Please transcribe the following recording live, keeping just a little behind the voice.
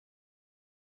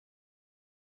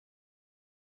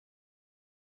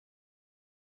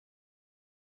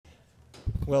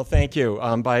Well, thank you.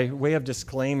 By way of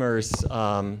disclaimers,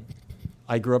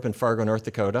 I grew up in Fargo, North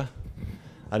Dakota.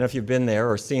 I don't know if you've been there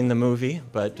or seen the movie,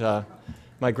 but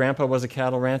my grandpa was a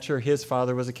cattle rancher. His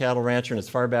father was a cattle rancher, and as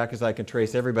far back as I can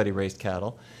trace, everybody raised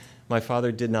cattle. My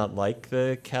father did not like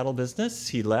the cattle business.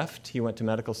 He left. He went to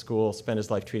medical school, spent his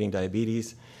life treating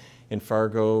diabetes in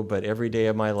Fargo, but every day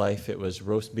of my life it was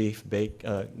roast beef, baked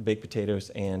potatoes,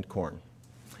 and corn.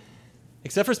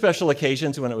 Except for special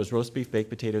occasions when it was roast beef, baked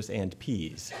potatoes, and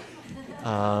peas.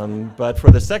 But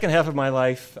for the second half of my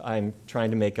life, I'm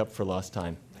trying to make up for lost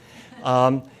time.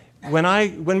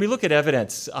 When we look at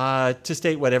evidence, to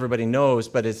state what everybody knows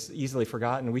but is easily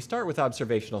forgotten, we start with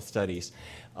observational studies.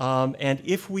 And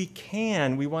if we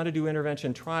can, we want to do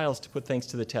intervention trials to put things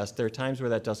to the test. There are times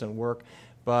where that doesn't work,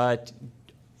 but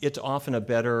it's often a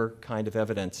better kind of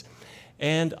evidence.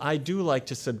 And I do like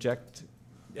to subject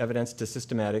evidence to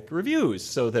systematic reviews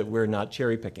so that we're not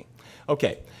cherry picking.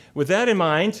 Okay, with that in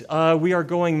mind, we are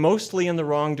going mostly in the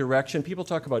wrong direction. People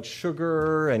talk about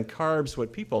sugar and carbs.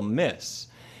 What people miss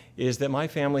is that my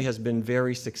family has been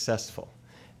very successful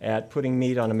at putting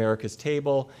meat on America's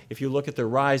table. If you look at the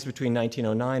rise between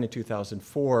 1909 and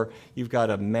 2004, you've got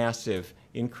a massive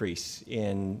increase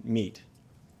in meat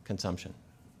consumption,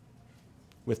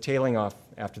 with tailing off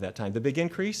after that time. The big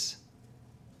increase?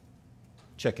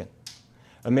 Chicken.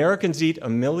 Americans eat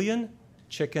 1 million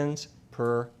chickens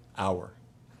per hour.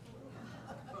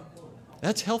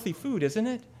 That's healthy food, isn't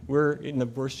it? We're in the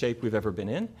worst shape we've ever been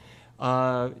in.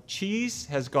 Cheese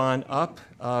has gone up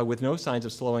with no signs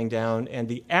of slowing down, and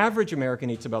the average American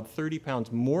eats about 30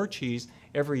 pounds more cheese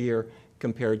every year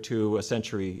compared to a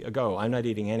century ago. I'm not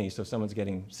eating any, so someone's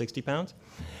getting 60 pounds.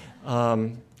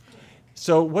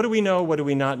 So what do we know, what do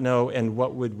we not know, and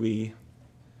what would we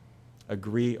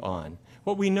agree on?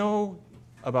 What we know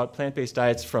about plant-based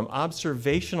diets from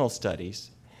observational studies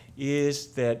is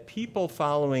that people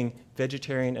following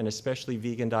vegetarian and especially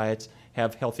vegan diets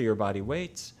have healthier body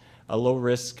weights, a low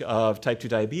risk of type 2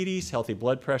 diabetes, healthy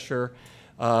blood pressure,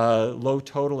 low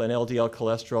total and LDL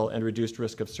cholesterol, and reduced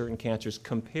risk of certain cancers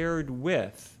compared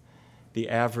with the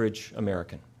average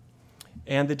American.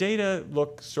 And the data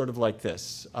look sort of like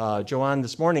this. Joanne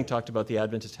this morning talked about the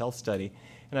Adventist Health Study,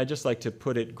 and I'd just like to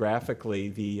put it graphically.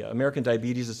 The American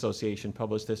Diabetes Association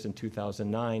published this in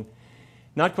 2009.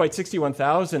 Not quite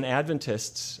 61,000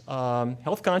 Adventists,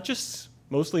 health conscious,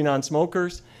 mostly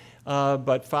non-smokers,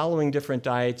 but following different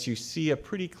diets, you see a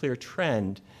pretty clear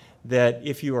trend that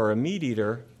if you are a meat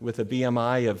eater with a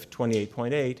BMI of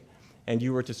 28.8 and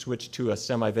you were to switch to a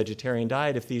semi-vegetarian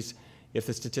diet, if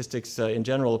the statistics in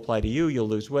general apply to you, you'll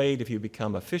lose weight. If you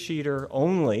become a fish eater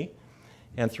only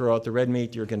and throw out the red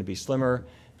meat, you're going to be slimmer.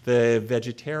 The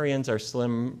vegetarians are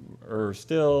slimmer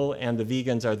still, and the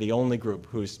vegans are the only group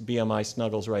whose BMI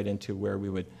snuggles right into where we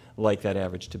would like that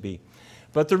average to be.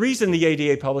 But the reason the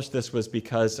ADA published this was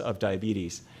because of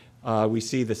diabetes. We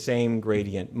see the same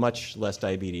gradient, much less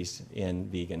diabetes in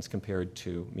vegans compared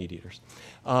to meat eaters.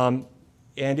 And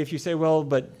if you say, well,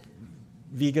 but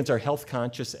vegans are health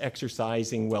conscious,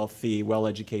 exercising, wealthy,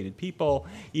 well-educated people,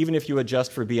 even if you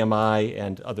adjust for BMI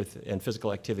and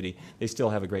physical activity, they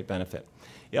still have a great benefit.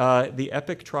 The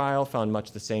EPIC trial found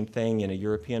much the same thing in a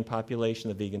European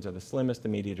population. The vegans are the slimmest, the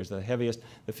meat eaters are the heaviest,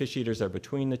 the fish eaters are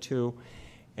between the two.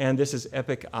 And this is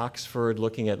EPIC Oxford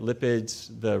looking at lipids.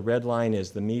 The red line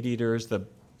is the meat eaters, the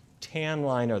tan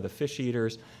line are the fish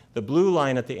eaters, the blue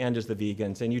line at the end is the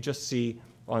vegans, and you just see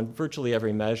on virtually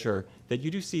every measure that you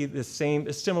do see a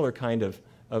similar kind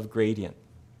of gradient.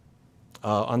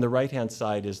 On the right-hand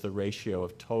side is the ratio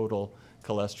of total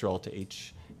cholesterol to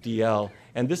HDL,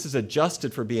 and this is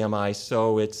adjusted for BMI,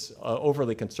 so it's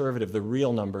overly conservative. The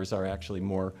real numbers are actually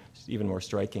even more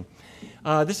striking.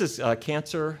 This is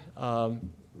cancer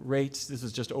rates. This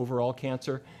is just overall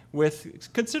cancer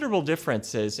with considerable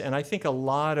differences, and I think a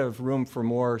lot of room for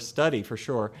more study for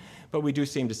sure, but we do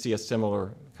seem to see a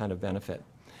similar kind of benefit.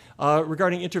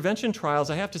 Regarding intervention trials,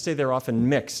 I have to say they're often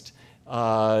mixed,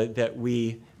 that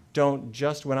we don't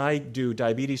just, when I do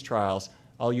diabetes trials,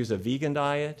 I'll use a vegan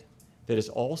diet that is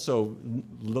also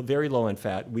very low in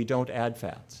fat. We don't add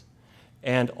fats.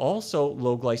 And also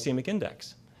low glycemic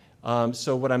index.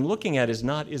 So what I'm looking at is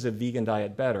not, is a vegan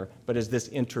diet better, but is this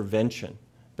intervention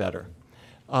better?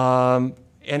 And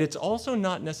it's also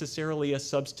not necessarily a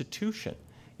substitution.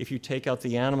 If you take out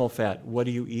the animal fat, what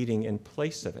are you eating in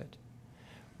place of it?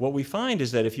 What we find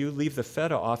is that if you leave the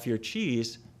feta off your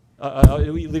cheese,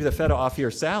 leave the feta off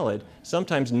your salad,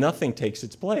 sometimes nothing takes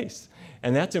its place.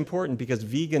 And that's important because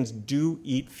vegans do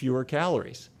eat fewer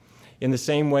calories. In the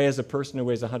same way as a person who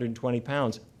weighs 120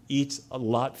 pounds eats a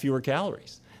lot fewer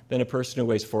calories than a person who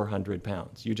weighs 400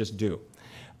 pounds. You just do.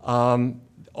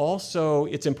 Also,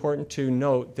 it's important to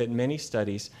note that many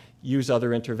studies use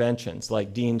other interventions,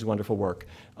 like Dean's wonderful work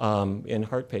in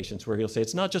heart patients, where he'll say,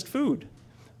 it's not just food.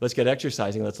 Let's get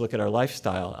exercising, let's look at our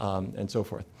lifestyle, and so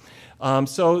forth.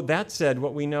 So that said,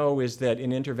 what we know is that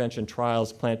in intervention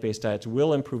trials, plant-based diets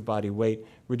will improve body weight,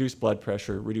 reduce blood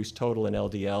pressure, reduce total and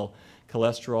LDL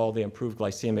cholesterol. They improve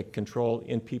glycemic control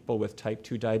in people with type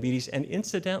 2 diabetes, and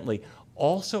incidentally,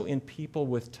 also in people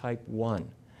with type 1.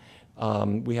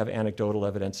 We have anecdotal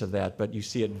evidence of that, but you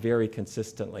see it very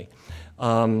consistently.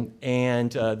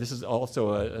 This is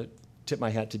also a tip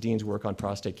my hat to Dean's work on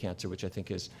prostate cancer, which I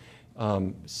think is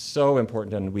so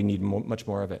important, and we need much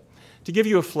more of it. To give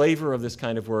you a flavor of this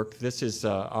kind of work, this is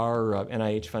our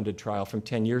NIH-funded trial from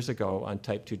 10 years ago on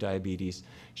type 2 diabetes,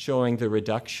 showing the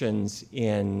reductions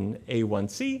in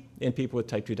A1C in people with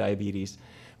type 2 diabetes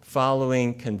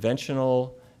following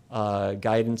conventional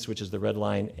guidance, which is the red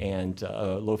line, and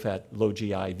low-fat,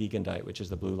 low-GI vegan diet, which is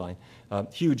the blue line.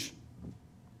 Huge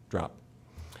drop.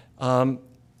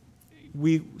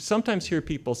 We sometimes hear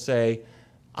people say,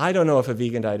 I don't know if a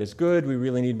vegan diet is good, we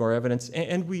really need more evidence,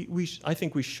 and I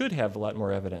think we should have a lot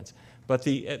more evidence. But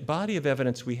the body of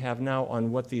evidence we have now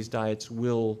on what these diets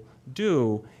will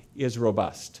do is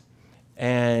robust,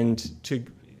 and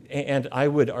I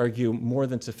would argue more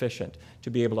than sufficient to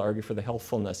be able to argue for the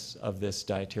healthfulness of this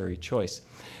dietary choice.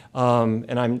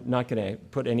 And I'm not going to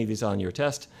put any of these on your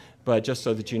test, but just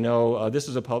so that you know, this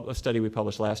is a study we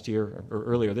published last year, or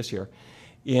earlier this year,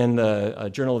 in the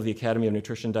Journal of the Academy of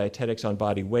Nutrition and Dietetics on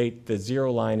body weight. The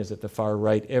zero line is at the far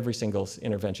right. Every single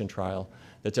intervention trial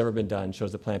that's ever been done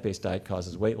shows the plant-based diet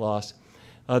causes weight loss.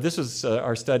 This was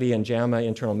our study in JAMA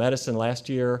Internal Medicine last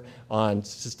year on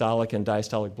systolic and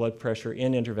diastolic blood pressure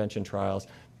in intervention trials.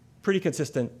 Pretty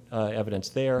consistent evidence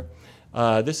there.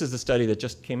 This is the study that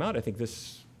just came out, I think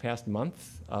this past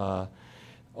month, on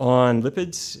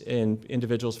lipids in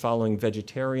individuals following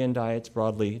vegetarian diets,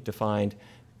 broadly defined.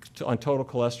 On total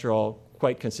cholesterol,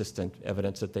 quite consistent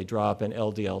evidence that they drop, and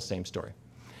LDL, same story.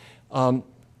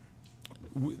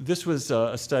 This was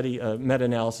a study, a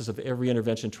meta-analysis of every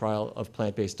intervention trial of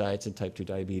plant-based diets in type 2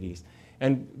 diabetes.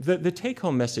 And the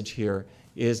take-home message here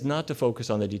is not to focus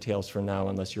on the details for now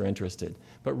unless you're interested,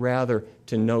 but rather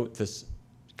to note this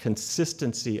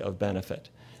consistency of benefit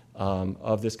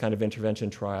of this kind of intervention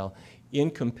trial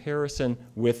in comparison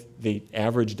with the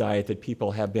average diet that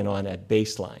people have been on at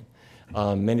baseline.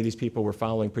 Many of these people were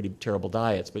following pretty terrible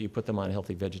diets, but you put them on a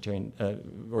healthy vegetarian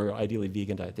or ideally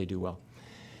vegan diet, they do well.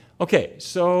 Okay,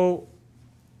 so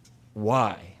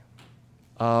why?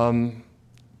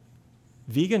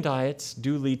 Vegan diets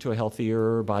do lead to a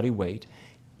healthier body weight,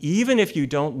 even if you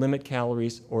don't limit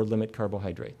calories or limit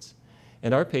carbohydrates.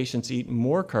 And our patients eat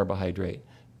more carbohydrate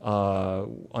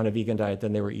on a vegan diet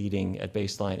than they were eating at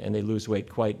baseline, and they lose weight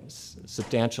quite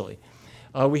substantially.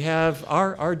 We have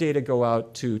our data go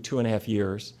out to 2.5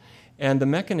 years, and the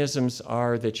mechanisms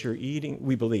are that you're eating,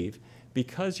 we believe,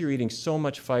 because you're eating so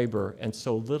much fiber and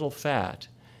so little fat,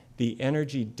 the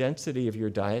energy density of your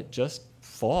diet just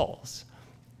falls,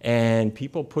 and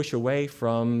people push away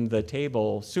from the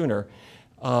table sooner.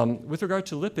 With regard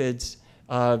to lipids,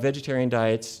 vegetarian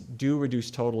diets do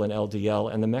reduce total and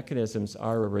LDL, and the mechanisms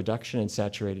are a reduction in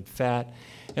saturated fat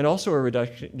and also a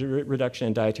reduction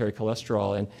in dietary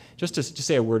cholesterol. And just to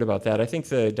say a word about that, I think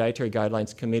the Dietary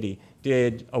Guidelines Committee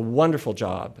did a wonderful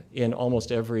job in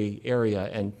almost every area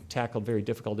and tackled very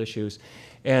difficult issues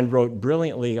and wrote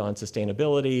brilliantly on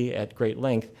sustainability at great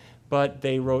length, but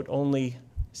they wrote only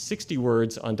 60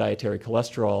 words on dietary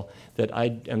cholesterol that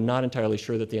I am not entirely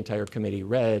sure that the entire committee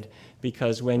read,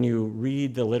 because when you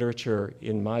read the literature,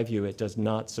 in my view, it does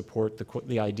not support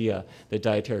the idea that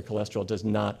dietary cholesterol does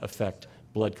not affect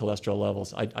blood cholesterol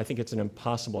levels. I think it's an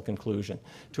impossible conclusion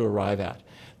to arrive at.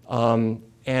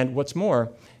 And what's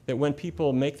more, that when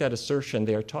people make that assertion,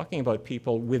 they are talking about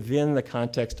people within the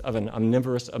context of an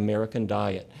omnivorous American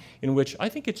diet, in which I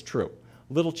think it's true.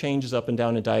 Little changes up and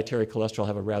down in dietary cholesterol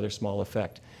have a rather small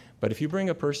effect. But if you bring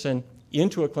a person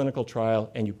into a clinical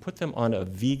trial and you put them on a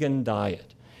vegan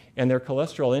diet, and their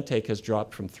cholesterol intake has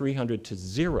dropped from 300 to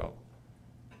 0,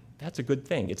 that's a good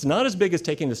thing. It's not as big as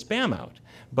taking the spam out,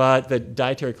 but the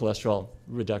dietary cholesterol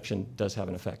reduction does have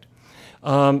an effect.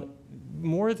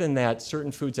 More than that,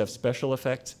 certain foods have special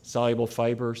effects. Soluble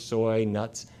fiber, soy,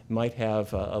 nuts might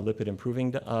have a lipid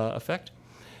improving effect.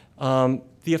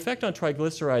 The effect on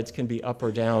triglycerides can be up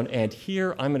or down, and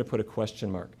here I'm going to put a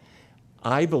question mark.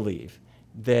 I believe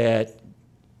that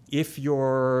if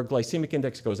your glycemic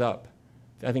index goes up,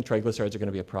 I think triglycerides are going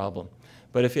to be a problem.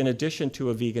 But if in addition to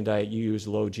a vegan diet you use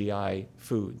low GI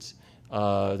foods,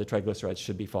 the triglycerides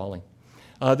should be falling.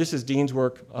 This is Dean's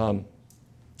work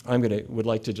would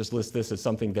like to just list this as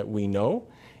something that we know,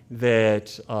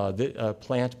 that the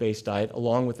plant-based diet,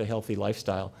 along with a healthy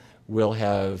lifestyle, will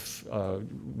have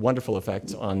wonderful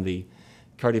effects on the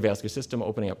cardiovascular system,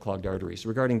 opening up clogged arteries.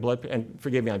 Regarding blood, and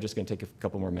forgive me, I'm just going to take a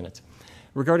couple more minutes.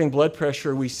 Regarding blood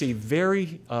pressure, we see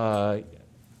very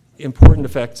important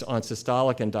effects on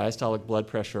systolic and diastolic blood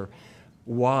pressure.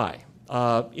 Why?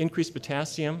 Increased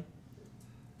potassium,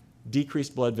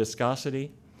 decreased blood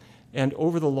viscosity, and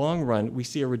over the long run, we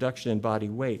see a reduction in body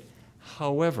weight.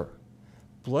 However,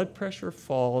 blood pressure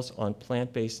falls on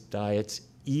plant-based diets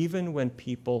even when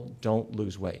people don't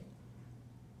lose weight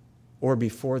or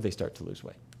before they start to lose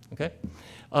weight. Okay?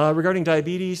 Regarding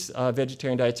diabetes,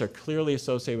 vegetarian diets are clearly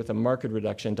associated with a marked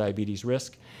reduction in diabetes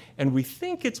risk, and we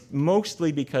think it's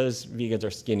mostly because vegans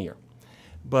are skinnier.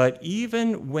 But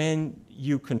even when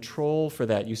you control for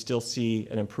that, you still see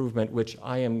an improvement, which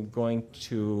I am going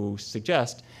to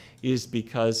suggest is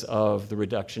because of the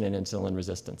reduction in insulin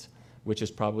resistance, which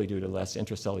is probably due to less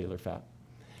intracellular fat.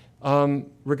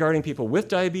 Regarding people with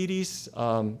diabetes,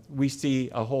 we see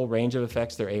a whole range of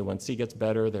effects. Their A1C gets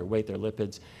better, their weight, their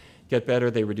lipids get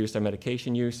better, they reduce their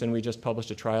medication use, and we just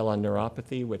published a trial on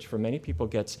neuropathy, which for many people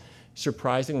gets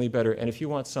surprisingly better. And if you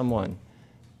want someone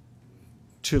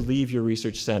to leave your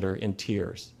research center in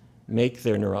tears, make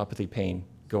their neuropathy pain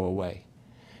go away,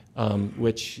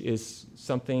 which is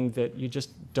something that you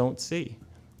just don't see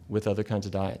with other kinds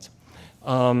of diets.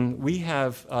 We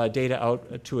have data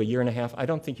out to a year and a half. I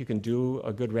don't think you can do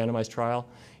a good randomized trial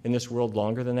in this world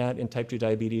longer than that in type 2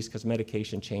 diabetes because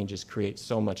medication changes create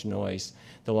so much noise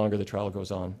the longer the trial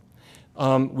goes on.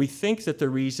 We think that the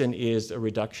reason is a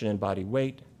reduction in body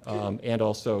weight and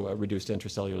also a reduced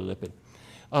intracellular lipid.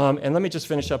 And let me just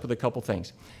finish up with a couple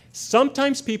things.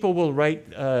 Sometimes people will write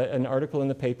an article in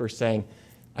the paper saying,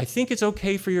 I think it's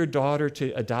okay for your daughter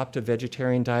to adopt a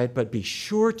vegetarian diet, but be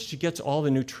sure she gets all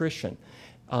the nutrition,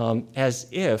 as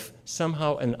if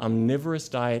somehow an omnivorous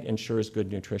diet ensures good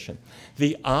nutrition.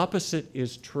 The opposite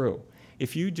is true.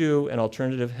 If you do an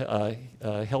alternative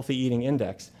healthy eating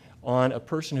index on a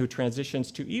person who transitions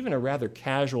to even a rather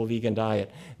casual vegan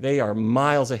diet, they are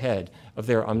miles ahead of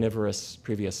their omnivorous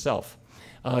previous self.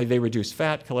 They reduce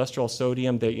fat, cholesterol,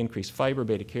 sodium. They increase fiber,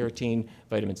 beta-carotene,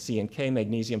 vitamin C and K,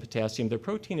 magnesium, potassium. Their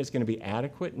protein is going to be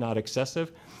adequate, not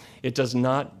excessive. It does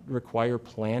not require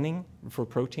planning for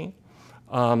protein.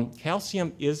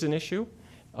 Calcium is an issue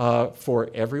for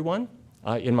everyone.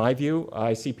 In my view,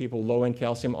 I see people low in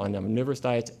calcium on omnivorous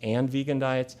diets and vegan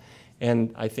diets,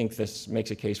 and I think this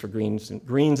makes a case for greens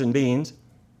and beans.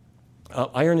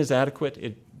 Iron is adequate.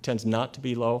 It tends not to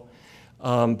be low,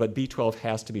 but B12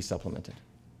 has to be supplemented.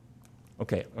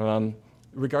 Okay,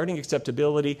 regarding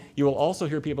acceptability, you will also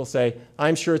hear people say,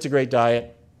 I'm sure it's a great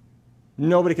diet.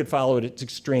 Nobody could follow it. It's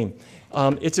extreme.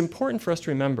 It's important for us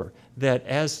to remember that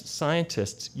as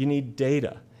scientists, you need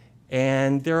data.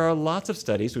 And there are lots of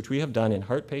studies, which we have done in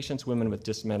heart patients, women with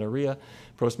dysmenorrhea,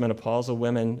 postmenopausal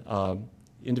women,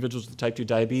 individuals with type 2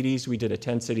 diabetes. We did a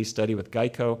 10-city study with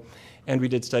Geico, and we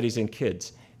did studies in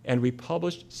kids. And we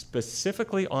published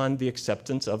specifically on the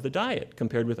acceptance of the diet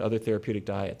compared with other therapeutic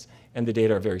diets. And the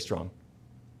data are very strong.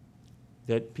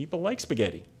 That people like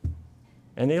spaghetti.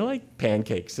 And they like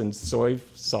pancakes, and soy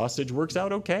sausage works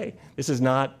out okay. This is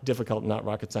not difficult, not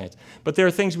rocket science. But there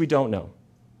are things we don't know.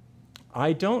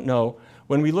 I don't know,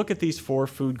 when we look at these 4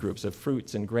 food groups of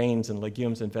fruits and grains and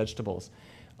legumes and vegetables,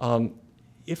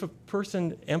 if a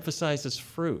person emphasizes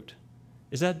fruit,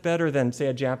 is that better than, say,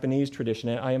 a Japanese tradition?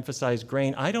 I emphasize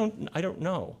grain. I don't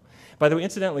know. By the way,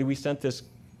 incidentally, we sent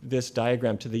this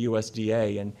diagram to the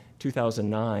USDA in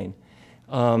 2009,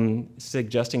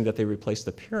 suggesting that they replace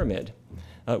the pyramid.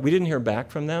 We didn't hear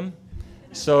back from them.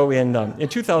 So in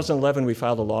 2011, we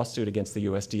filed a lawsuit against the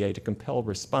USDA to compel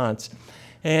response.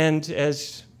 And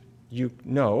as you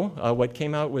know, what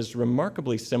came out was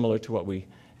remarkably similar to what we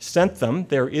sent them.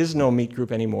 There is no meat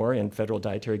group anymore in federal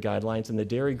dietary guidelines, and the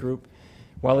dairy group,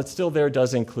 while it's still there,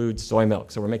 does include soy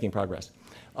milk, so we're making progress.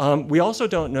 We also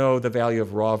don't know the value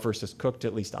of raw versus cooked,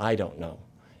 at least I don't know.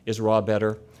 Is raw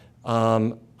better?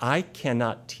 I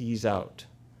cannot tease out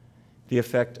the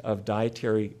effect of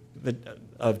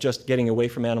of just getting away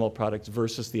from animal products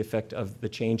versus the effect of the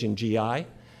change in GI,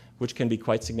 which can be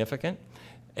quite significant.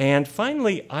 And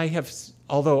finally,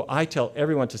 although I tell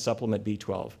everyone to supplement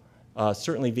B12,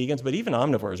 certainly vegans, but even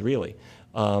omnivores, really.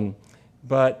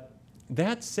 But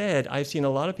that said, I've seen a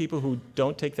lot of people who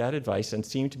don't take that advice and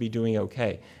seem to be doing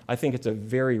okay. I think it's a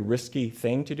very risky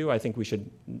thing to do. I think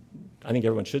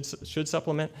everyone should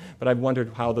supplement, but I've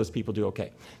wondered how those people do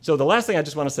okay. So the last thing I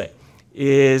just want to say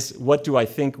is, what do I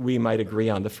think we might agree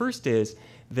on? The first is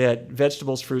that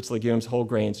vegetables, fruits, legumes, whole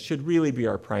grains should really be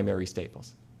our primary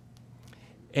staples.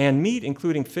 And meat,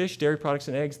 including fish, dairy products,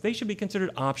 and eggs, they should be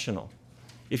considered optional.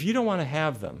 If you don't want to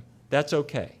have them, that's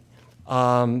okay.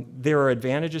 There are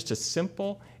advantages to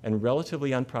simple and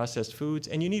relatively unprocessed foods,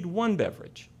 and you need one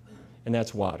beverage, and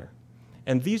that's water.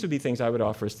 And these would be things I would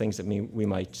offer as things that we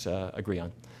might agree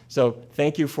on. So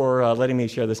thank you for letting me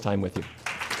share this time with you.